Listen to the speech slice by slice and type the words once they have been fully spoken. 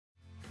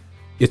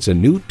It's a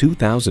new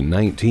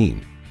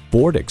 2019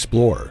 Ford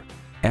Explorer,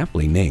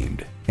 aptly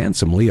named,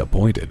 handsomely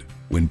appointed.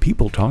 When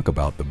people talk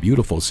about the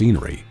beautiful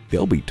scenery,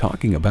 they'll be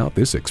talking about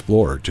this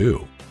Explorer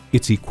too.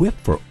 It's equipped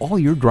for all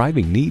your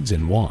driving needs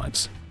and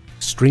wants.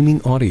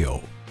 Streaming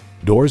audio,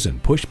 doors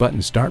and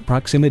push-button start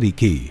proximity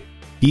key,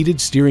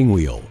 heated steering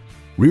wheel,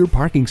 rear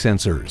parking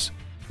sensors,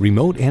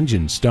 remote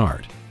engine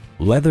start,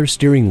 leather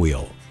steering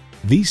wheel,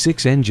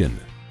 V6 engine,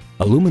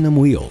 aluminum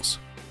wheels,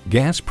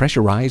 gas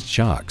pressurized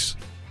shocks,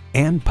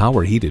 and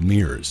power heated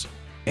mirrors.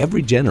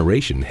 Every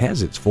generation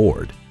has its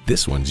Ford.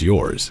 This one's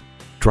yours.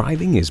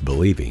 Driving is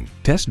believing.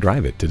 Test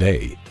drive it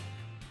today.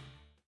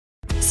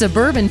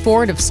 Suburban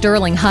Ford of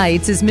Sterling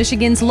Heights is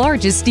Michigan's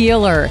largest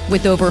dealer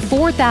with over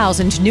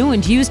 4,000 new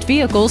and used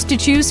vehicles to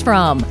choose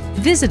from.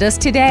 Visit us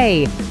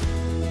today.